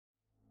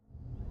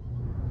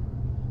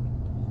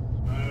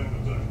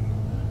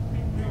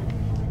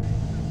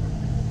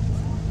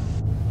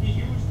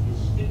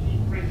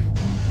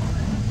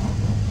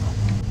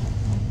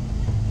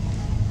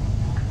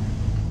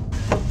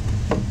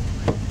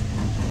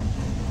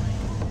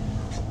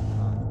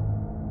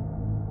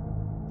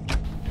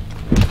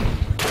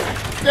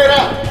Get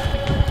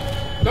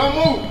up. Don't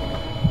move.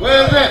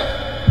 Where's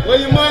that? Where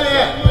your money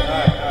at?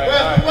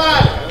 Where's the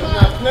wallet? I'm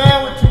not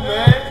playing with you,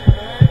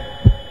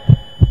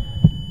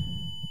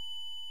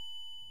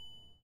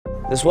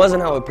 man. This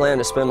wasn't how I planned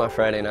to spend my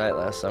Friday night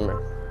last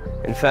summer.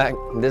 In fact,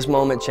 this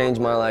moment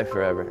changed my life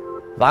forever.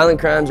 Violent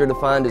crimes are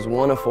defined as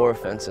one of 4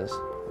 offenses: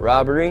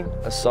 robbery,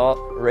 assault,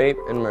 rape,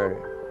 and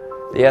murder.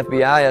 The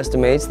FBI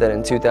estimates that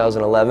in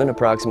 2011,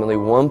 approximately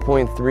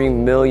 1.3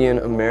 million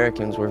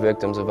Americans were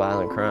victims of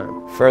violent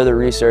crime. Further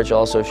research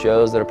also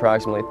shows that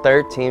approximately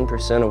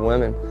 13% of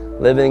women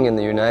living in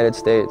the United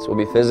States will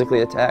be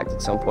physically attacked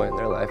at some point in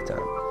their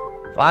lifetime.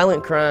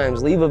 Violent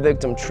crimes leave a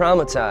victim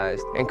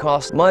traumatized and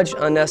cost much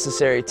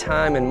unnecessary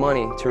time and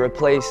money to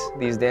replace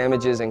these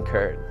damages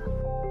incurred.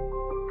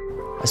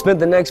 I spent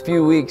the next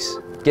few weeks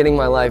getting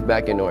my life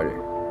back in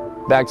order,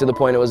 back to the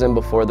point it was in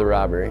before the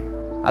robbery.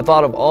 I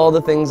thought of all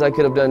the things I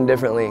could have done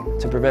differently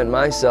to prevent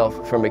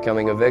myself from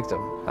becoming a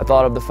victim. I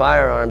thought of the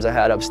firearms I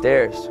had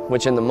upstairs,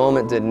 which in the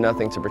moment did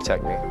nothing to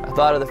protect me. I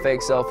thought of the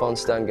fake cell phone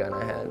stun gun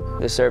I had.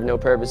 This served no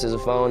purpose as a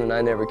phone, and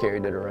I never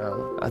carried it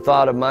around. I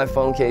thought of my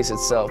phone case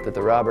itself that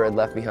the robber had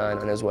left behind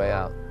on his way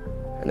out.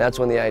 And that's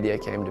when the idea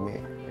came to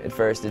me. At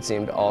first, it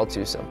seemed all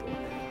too simple.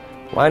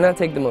 Why not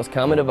take the most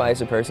common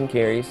device a person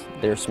carries,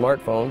 their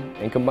smartphone,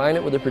 and combine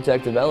it with a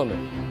protective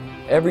element?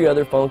 Every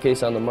other phone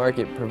case on the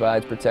market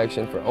provides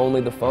protection for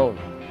only the phone.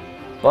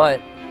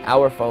 But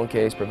our phone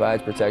case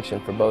provides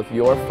protection for both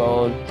your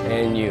phone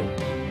and you.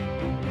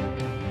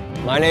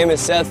 My name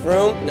is Seth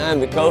Froome, and I am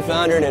the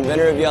co-founder and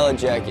inventor of Yellow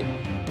Jacket.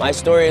 My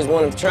story is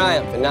one of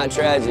triumph and not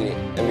tragedy,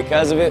 and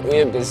because of it, we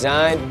have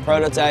designed,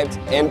 prototyped,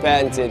 and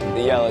patented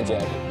the Yellow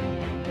Jacket.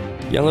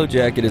 Yellow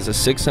Jacket is a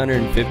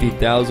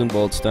 650,000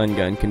 volt stun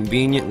gun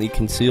conveniently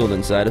concealed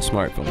inside a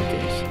smartphone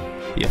case.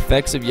 The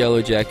effects of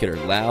Yellow Jacket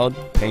are loud,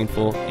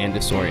 painful, and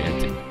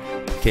disorienting.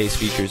 The case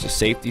features a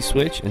safety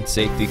switch and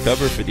safety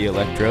cover for the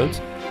electrodes,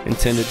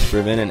 intended to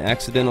prevent an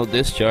accidental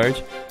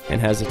discharge,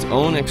 and has its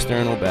own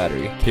external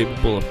battery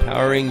capable of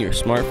powering your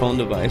smartphone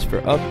device for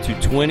up to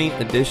 20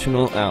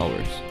 additional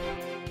hours.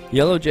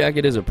 Yellow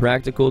Jacket is a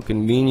practical,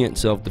 convenient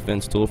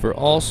self-defense tool for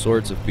all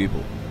sorts of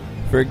people.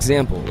 For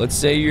example, let's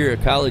say you're a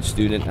college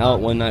student out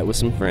one night with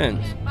some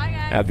friends.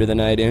 After the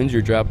night ends,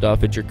 you're dropped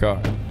off at your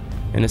car.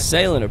 An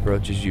assailant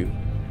approaches you.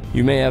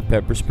 You may have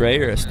pepper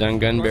spray or a stun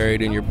gun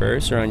buried in your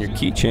purse or on your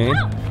keychain,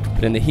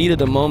 but in the heat of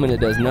the moment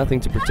it does nothing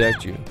to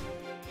protect you.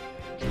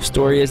 The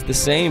story is the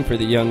same for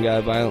the young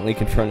guy violently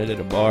confronted at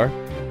a bar,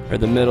 or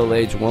the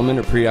middle-aged woman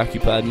or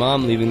preoccupied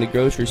mom leaving the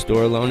grocery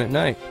store alone at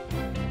night.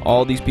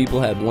 All these people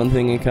had one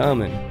thing in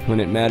common. When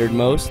it mattered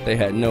most, they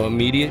had no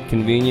immediate,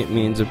 convenient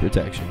means of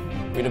protection.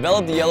 We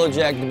developed the Yellow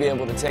Jacket to be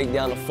able to take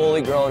down a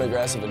fully grown,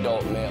 aggressive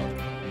adult male.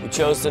 We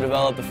chose to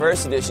develop the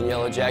first edition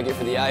Yellow Jacket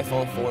for the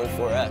iPhone 4 and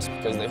 4S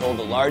because they hold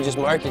the largest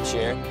market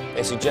share,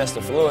 they suggest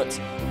affluence,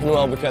 and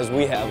well, because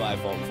we have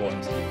iPhone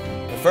 4s.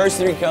 The first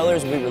 3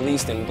 colors we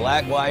released in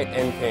black, white,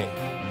 and pink.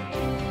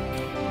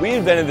 We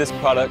invented this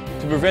product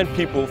to prevent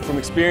people from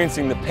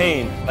experiencing the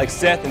pain like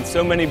Seth and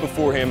so many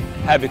before him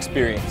have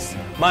experienced.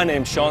 My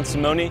name's Sean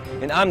Simone,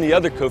 and I'm the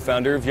other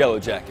co-founder of Yellow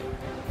Jacket.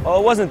 While I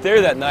wasn't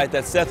there that night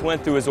that Seth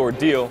went through his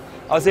ordeal,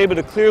 I was able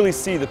to clearly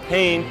see the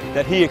pain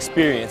that he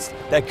experienced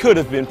that could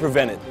have been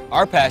prevented.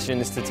 Our passion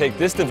is to take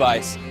this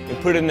device and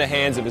put it in the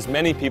hands of as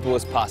many people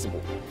as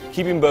possible,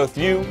 keeping both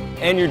you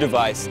and your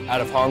device out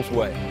of harm's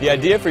way. The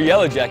idea for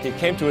Yellow Jacket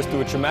came to us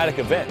through a traumatic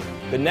event,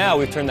 but now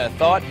we've turned that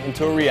thought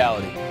into a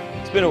reality.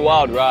 It's been a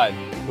wild ride,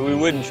 but we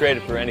wouldn't trade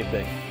it for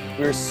anything.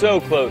 We were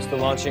so close to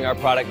launching our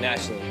product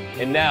nationally,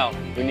 and now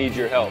we need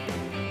your help.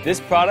 This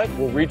product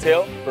will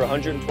retail for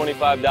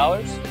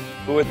 $125,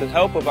 but with the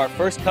help of our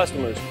first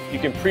customers, you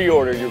can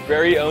pre-order your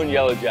very own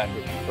Yellow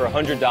Jacket for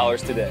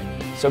 $100 today.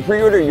 So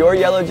pre-order your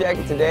Yellow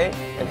Jacket today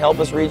and help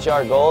us reach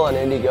our goal on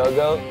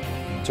Indiegogo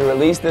to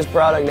release this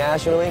product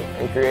nationally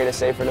and create a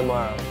safer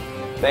tomorrow.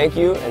 Thank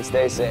you and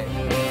stay safe.